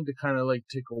main thing to kind of like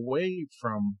take away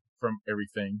from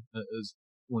everything is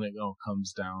when it all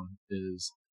comes down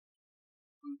is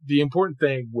the important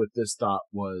thing with this thought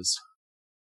was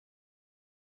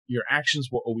your actions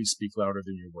will always speak louder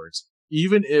than your words.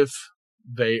 Even if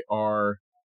they are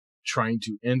trying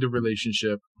to end a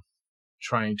relationship,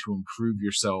 trying to improve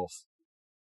yourself,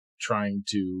 trying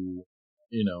to,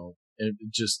 you know,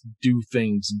 just do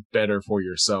things better for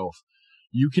yourself.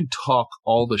 You can talk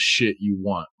all the shit you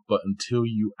want, but until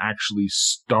you actually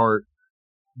start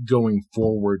going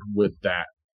forward with that,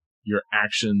 your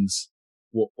actions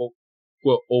will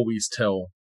always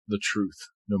tell the truth,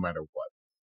 no matter what.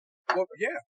 Well,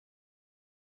 yeah,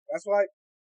 that's why.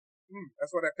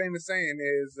 That's what that famous saying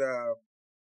is.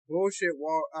 Bullshit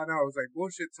walk. I know it's like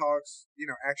bullshit talks. You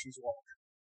know, actions walk.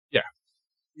 Yeah.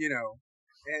 You know,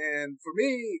 and for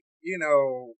me, you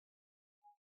know,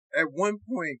 at one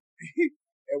point,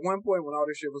 when all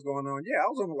this shit was going on, yeah, I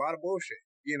was on a lot of bullshit.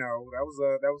 You know, that was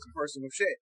some personal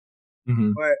shit.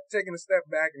 Mm-hmm. But taking a step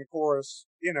back and of course,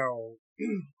 you know,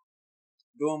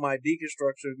 doing my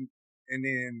deconstruction and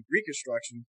then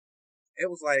reconstruction, it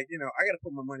was like, you know, I got to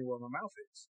put my money where my mouth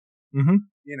is. Mm-hmm.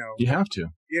 You know, you have to.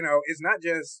 You know, it's not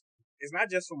just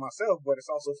for myself, but it's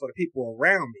also for the people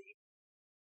around me.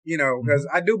 You know, because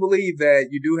I do believe that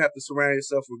you do have to surround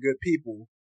yourself with good people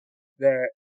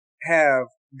that have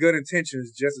good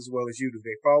intentions just as well as you do.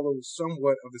 They follow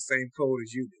somewhat of the same code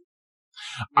as you do.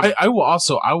 I will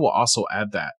also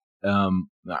add that.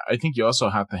 I think you also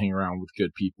have to hang around with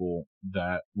good people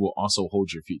that will also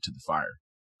hold your feet to the fire.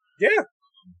 Yeah.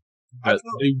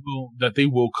 That they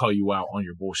will call you out on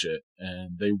your bullshit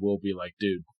and they will be like,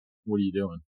 dude, what are you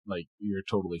doing? Like, you're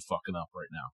totally fucking up right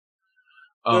now.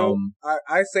 Well,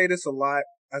 I say this a lot.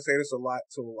 I say this a lot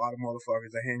to a lot of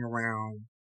motherfuckers that hang around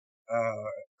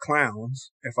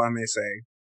clowns, if I may say.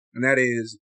 And that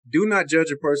is, do not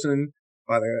judge a person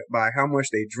by how much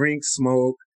they drink,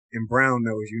 smoke, and brown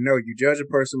nose. You know, you judge a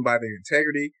person by their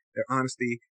integrity, their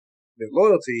honesty, their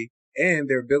loyalty, and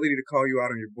their ability to call you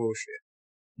out on your bullshit.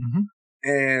 Mm-hmm.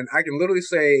 And I can literally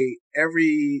say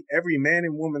every man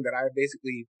and woman that I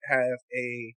basically have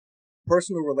a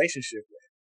personal relationship with,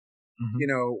 you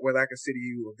know, whether I consider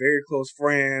you a very close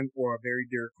friend or a very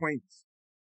dear acquaintance,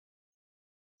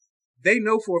 they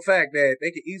know for a fact that they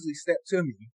could easily step to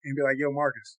me and be like, yo,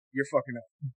 Marcus, you're fucking up.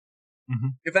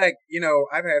 In fact, you know,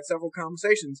 I've had several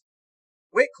conversations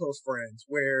with close friends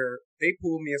where they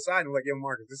pulled me aside and were like, yo,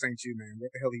 Marcus, this ain't you, man.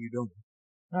 What the hell are you doing?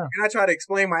 Yeah. And I try to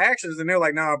explain my actions and they're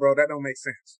like, nah, bro, that don't make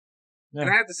sense. Yeah. And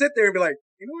I have to sit there and be like,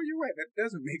 you know what, you're right. That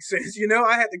doesn't make sense. You know,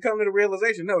 I had to come to the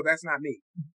realization, no, that's not me.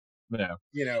 Yeah.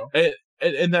 You know,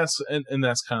 and that's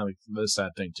kind of like the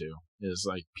sad thing too, is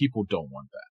like people don't want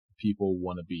that. People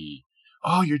want to be,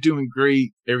 oh, you're doing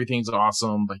great, everything's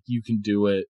awesome, like you can do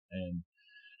it,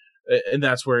 and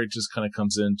that's where it just kind of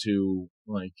comes into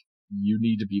like you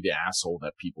need to be the asshole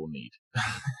that people need.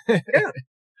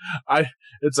 Yeah.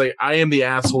 It's like I am the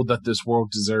asshole that this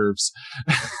world deserves.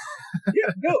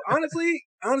 Yeah, no, honestly,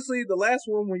 the last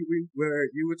one where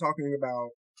you were talking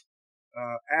about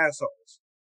assholes.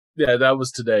 Yeah, that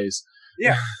was today's.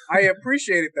 Yeah, I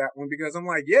appreciated that one because I'm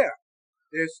like, yeah,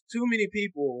 there's too many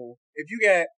people. If you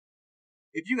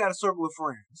got a circle of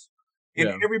friends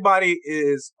and everybody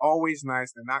is always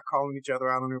nice, they're not calling each other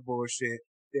out on their bullshit.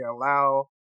 They allow,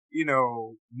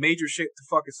 major shit to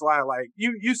fucking slide. Like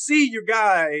you see your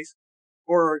guys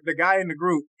or the guy in the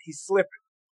group, he's slipping.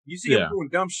 You see him doing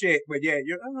dumb shit, but yeah,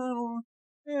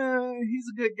 he's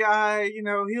a good guy.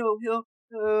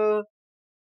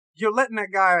 You're letting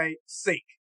that guy sink.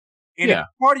 And if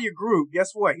part of your group,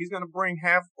 guess what? He's going to bring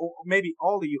half or maybe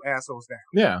all of you assholes down.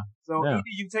 Yeah. So either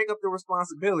you take up the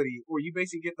responsibility or you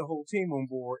basically get the whole team on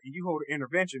board and you hold an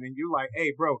intervention and you're like,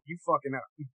 hey, bro, you fucking up.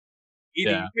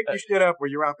 Either you pick your shit up or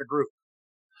you're out the group.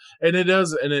 And it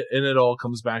does. And it all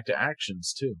comes back to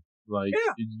actions too. Like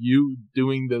you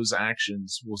doing those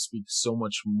actions will speak so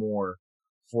much more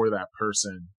for that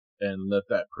person and let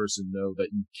that person know that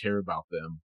you care about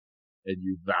them and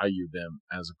you value them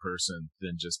as a person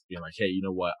than just being like, hey, you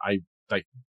know what? I like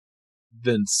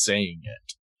than saying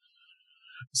it.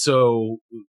 So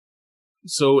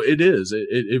it is.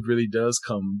 It really does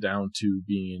come down to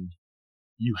being,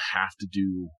 you have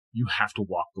to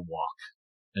walk the walk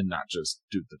and not just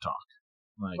do the talk.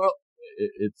 Like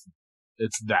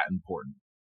it's that important.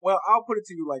 Well, I'll put it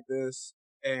to you like this,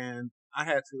 and I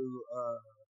had to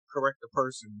correct the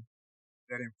person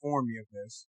that informed me of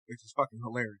this, which is fucking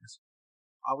hilarious.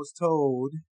 I was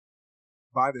told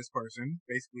by this person,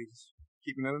 basically just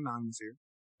keeping it anonymous here,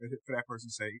 for that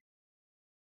person's sake,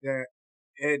 that,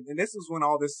 and this is when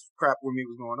all this crap with me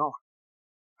was going on.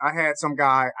 I had some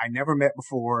guy I never met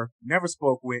before, never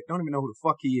spoke with, don't even know who the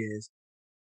fuck he is,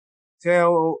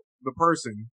 tell the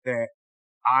person that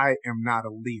I am not a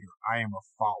leader. I am a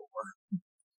follower.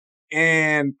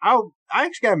 And I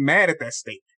actually got mad at that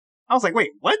statement. I was like,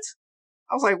 wait, what?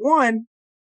 I was like, one,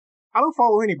 I don't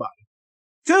follow anybody.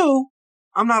 Two,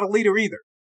 I'm not a leader either.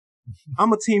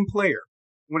 I'm a team player.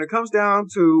 When it comes down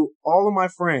to all of my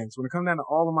friends,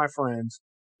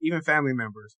 even family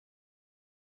members,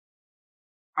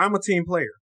 I'm a team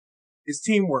player. It's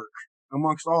teamwork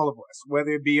amongst all of us,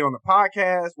 whether it be on the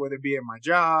podcast, whether it be at my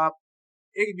job.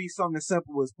 It could be something as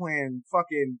simple as playing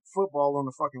fucking football on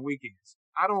the fucking weekends.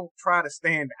 I don't try to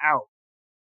stand out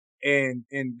and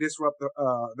disrupt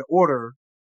the order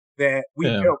that we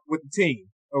built with the team.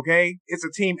 Okay? It's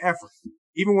a team effort.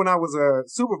 Even when I was a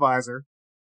supervisor,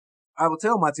 I would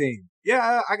tell my team,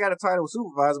 yeah, I got a title of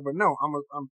supervisor, but no,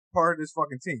 I'm part of this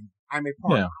fucking team. I'm a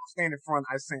part. I don't stand in front.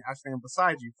 I stand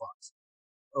beside you fucks.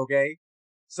 Okay?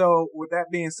 So with that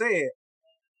being said,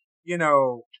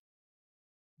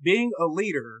 being a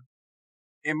leader,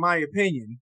 in my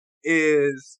opinion,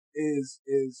 is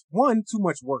one, too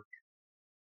much work.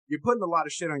 You're putting a lot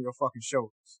of shit on your fucking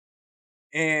shoulders.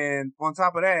 And on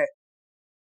top of that,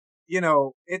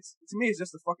 to me, it's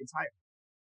just a fucking title.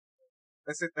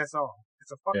 That's it. That's all.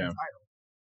 It's a fucking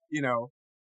title.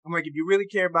 I'm like, if you really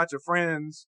care about your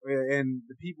friends and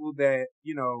the people that,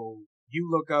 you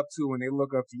look up to and they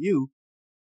look up to you,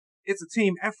 it's a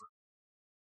team effort.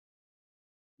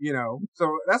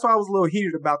 So that's why I was a little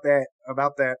heated about that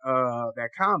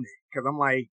comment. Cause I'm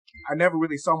like, I never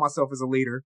really saw myself as a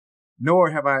leader, nor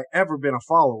have I ever been a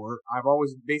follower. I've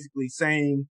always basically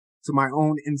sang to my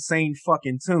own insane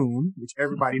fucking tune, which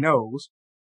everybody knows.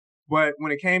 But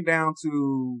when it came down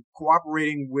to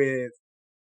cooperating with,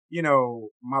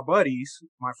 my buddies,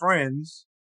 my friends,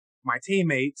 my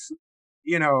teammates,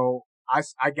 I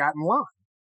got in line.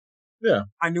 Yeah.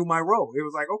 I knew my role. It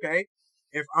was like, okay,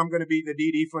 if I'm going to be the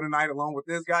DD for the night along with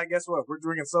this guy, guess what? We're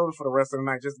drinking soda for the rest of the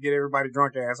night just to get everybody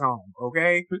drunk ass home.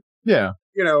 Okay? Yeah.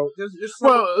 Just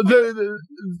well,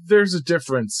 there's a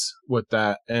difference with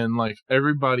that. And like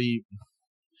everybody's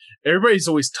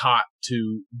always taught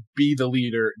to be the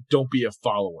leader. Don't be a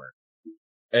follower.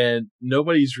 And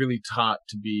nobody's really taught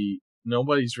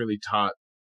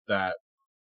that,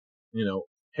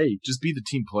 hey, just be the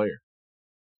team player.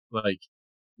 Like,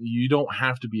 you don't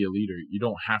have to be a leader. You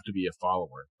don't have to be a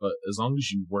follower. But as long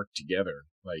as you work together,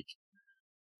 like,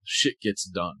 shit gets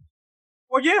done.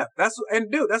 Well, yeah, that's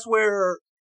where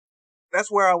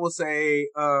I will say,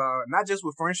 not just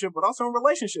with friendship, but also in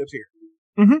relationships here.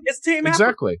 Mm-hmm. It's team effort.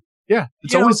 Exactly. Yeah,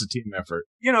 it's You know, always a team effort.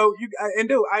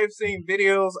 I've seen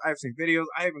videos. I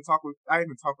even talk with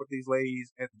these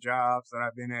ladies at the jobs that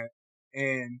I've been at,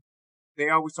 and they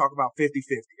always talk about 50-50.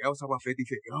 They always talk about 50-50.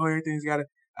 Oh, everything's got to,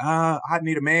 I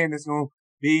need a man that's going to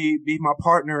be my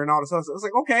partner and all this other stuff. It's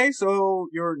like, okay, so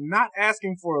you're not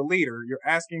asking for a leader. You're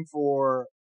asking for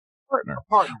Partner. a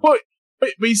partner. Well, but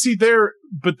you see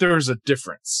there's a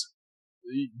difference.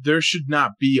 There should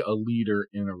not be a leader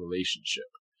in a relationship.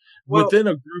 Well, within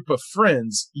a group of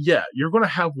friends, yeah, you're going to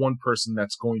have one person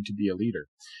that's going to be a leader,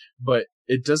 but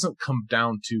it doesn't come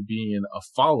down to being a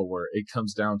follower. It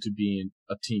comes down to being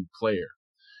a team player.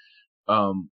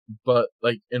 But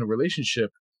like in a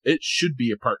relationship, it should be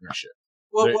a partnership.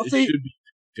 Well, bro,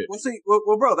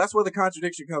 that's where the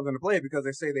contradiction comes into play, because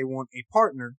they say they want a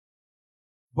partner,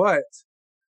 but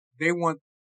they want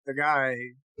the guy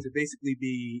to basically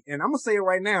be, and I'm going to say it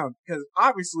right now, because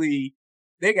obviously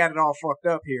they got it all fucked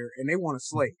up here, and they want a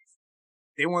slave.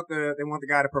 They want the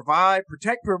guy to provide,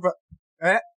 protect,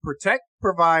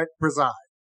 provide, preside.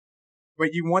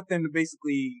 But you want them to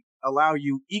basically allow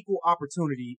you equal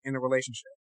opportunity in a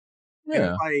relationship. Yeah.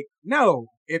 And like, no,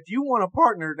 if you want a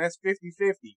partner, that's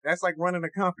 50-50. That's like running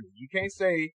a company. You can't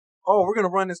say, oh, we're going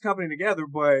to run this company together,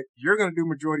 but you're going to do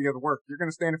majority of the work. You're going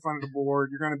to stand in front of the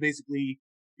board. You're going to basically,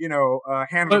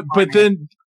 handle.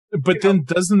 But then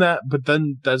doesn't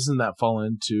that fall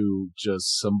into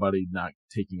just somebody not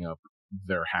taking up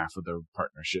their half of the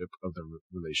partnership of the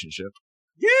relationship?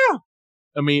 Yeah.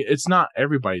 I mean, it's not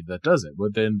everybody that does it,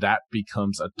 but then that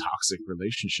becomes a toxic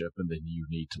relationship, and then you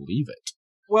need to leave it.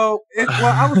 Well,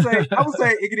 I would say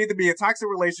it could either be a toxic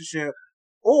relationship,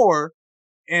 or,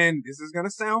 and this is gonna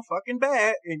sound fucking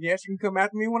bad, and yes, you can come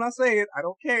after me when I say it. I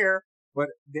don't care. But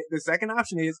the second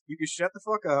option is you can shut the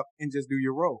fuck up and just do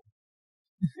your role.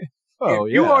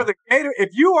 If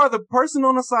you are the person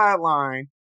on the sideline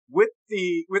with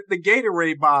the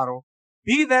Gatorade bottle,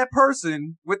 be that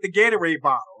person with the Gatorade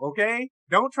bottle, okay?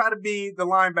 Don't try to be the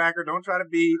linebacker. Don't try to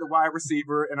be the wide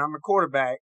receiver, and I'm the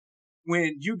quarterback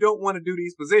when you don't want to do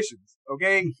these positions,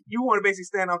 okay? You want to basically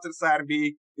stand off to the side and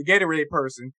be the Gatorade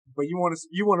person, but you want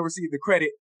to receive the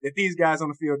credit that these guys on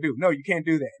the field do. No, you can't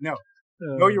do that. No.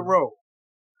 Know your role.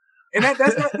 And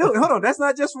that's not, hold on, that's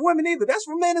not just for women either. That's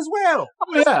for men as well.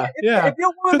 Oh, yeah, if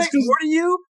your woman makes more than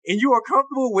you and you are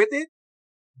comfortable with it,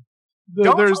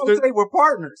 don't say we're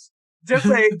partners. Just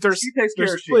say she takes care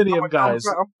of shit. There's plenty of guys.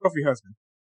 I'm a trophy husband.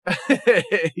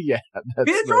 Yeah,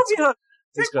 be a trophy husband.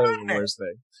 That's kind of the worst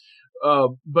thing.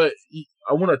 But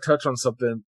I want to touch on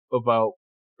something about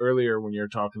earlier when you're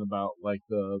talking about like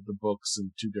the books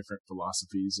and two different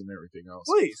philosophies and everything else.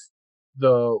 Please.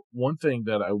 The one thing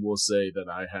that I will say that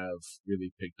I have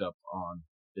really picked up on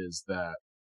is that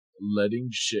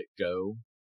letting shit go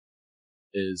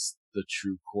is the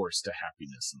true course to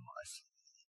happiness in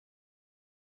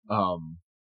life.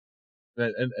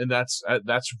 And that's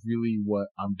really what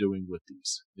I'm doing with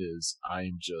these, is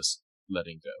I'm just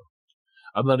letting go.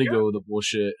 I'm letting go of the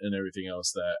bullshit and everything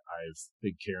else that I've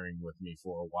been carrying with me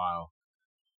for a while.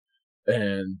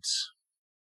 And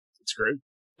it's great.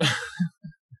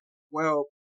 Well,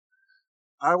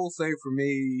 I will say for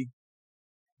me,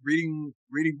 reading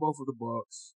both of the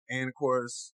books, and of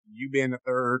course, you being the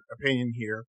third opinion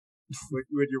here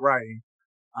with your writing,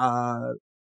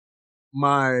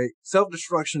 my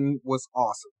self-destruction was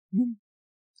awesome.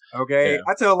 Okay? Yeah.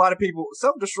 I tell a lot of people,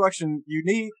 self-destruction,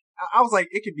 I was like,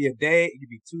 it could be a day, it could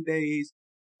be 2 days.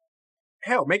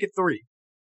 Hell, make it 3.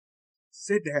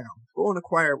 Sit down, go in a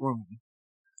quiet room.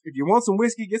 If you want some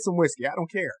whiskey, get some whiskey. I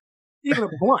don't care. Even a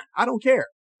blunt, I don't care.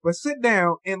 But sit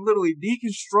down and literally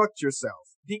deconstruct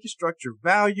yourself. Deconstruct your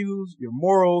values, your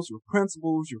morals, your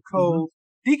principles, your codes.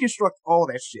 Mm-hmm. Deconstruct all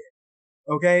that shit.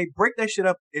 Okay? Break that shit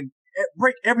up and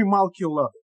break every molecule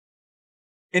of it.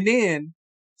 And then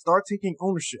start taking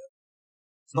ownership.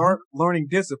 Start learning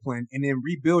discipline, and then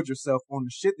rebuild yourself on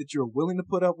the shit that you're willing to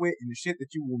put up with and the shit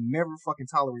that you will never fucking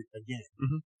tolerate again.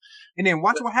 Mm-hmm. And then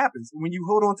watch what happens when you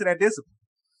hold on to that discipline.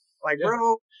 Like,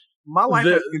 bro, my life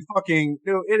has been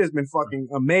it has been fucking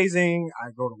amazing.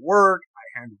 I go to work, I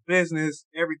handle business,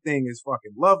 everything is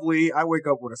fucking lovely. I wake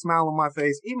up with a smile on my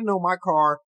face, even though my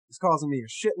car is causing me a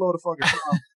shitload of fucking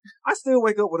problems. I still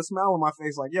wake up with a smile on my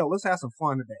face like, yo, let's have some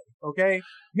fun today, okay?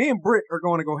 Me and Britt are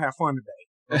going to go have fun today,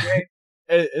 okay?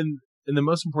 and the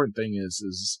most important thing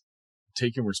is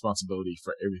taking responsibility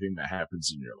for everything that happens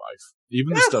in your life,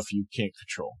 even the stuff you can't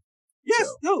control.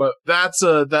 Yes, no. But that's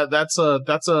a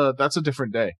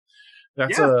different day.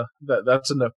 That's a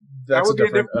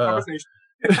different conversation.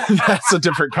 That's a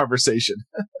different conversation.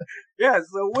 Yeah,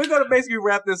 so we're gonna basically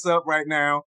wrap this up right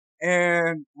now,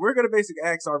 and we're gonna basically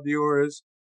ask our viewers,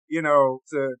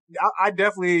 I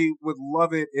definitely would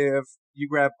love it if you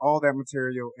grabbed all that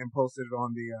material and posted it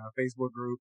on the Facebook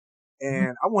group. Mhm.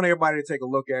 And I want everybody to take a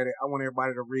look at it. I want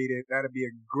everybody to read it. That'd be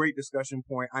a great discussion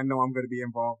point. I know I'm going to be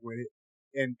involved with it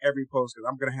in every post because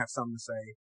I'm going to have something to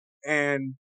say.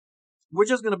 And we're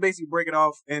just going to basically break it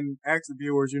off and ask the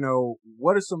viewers,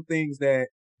 what are some things that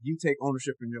you take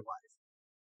ownership in your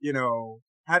life?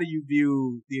 How do you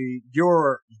view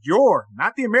your,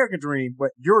 not the American dream,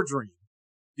 but your dream?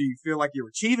 Do you feel like you're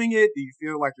achieving it? Do you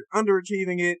feel like you're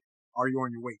underachieving it? Are you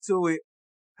on your way to it?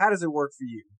 How does it work for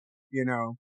you?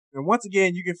 And once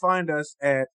again, you can find us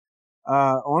at,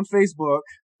 on Facebook,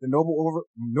 the Noble Over,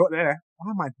 no, why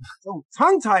am I so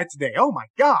tongue tied today? Oh my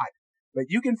God. But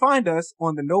you can find us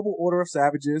on the Noble Order of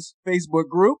Savages Facebook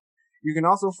group. You can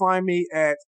also find me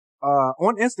at,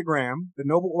 on Instagram, the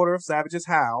Noble Order of Savages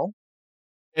How.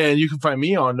 And you can find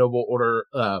me on Noble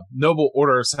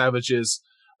Order Savages,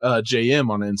 JM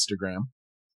on Instagram.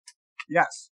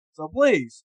 Yes. So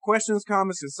please, questions,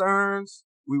 comments, concerns.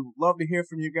 We would love to hear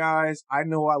from you guys. I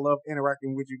know I love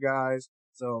interacting with you guys.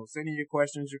 So send in your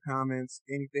questions, your comments,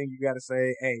 anything you got to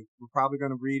say. Hey, we're probably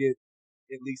going to read it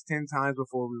at least 10 times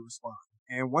before we respond.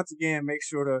 And once again, make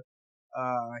sure to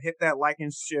hit that like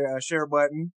and share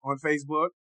button on Facebook.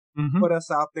 Mm-hmm. Put us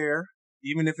out there,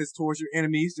 even if it's towards your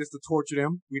enemies, just to torture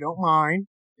them. We don't mind.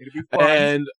 It'll be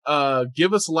fun. And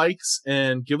give us likes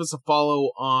and give us a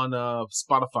follow on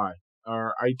Spotify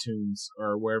or iTunes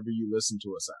or wherever you listen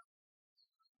to us at.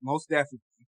 Most definitely.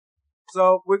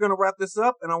 So we're going to wrap this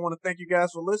up, and I want to thank you guys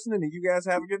for listening, and you guys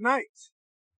have a good night.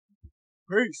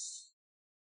 Peace.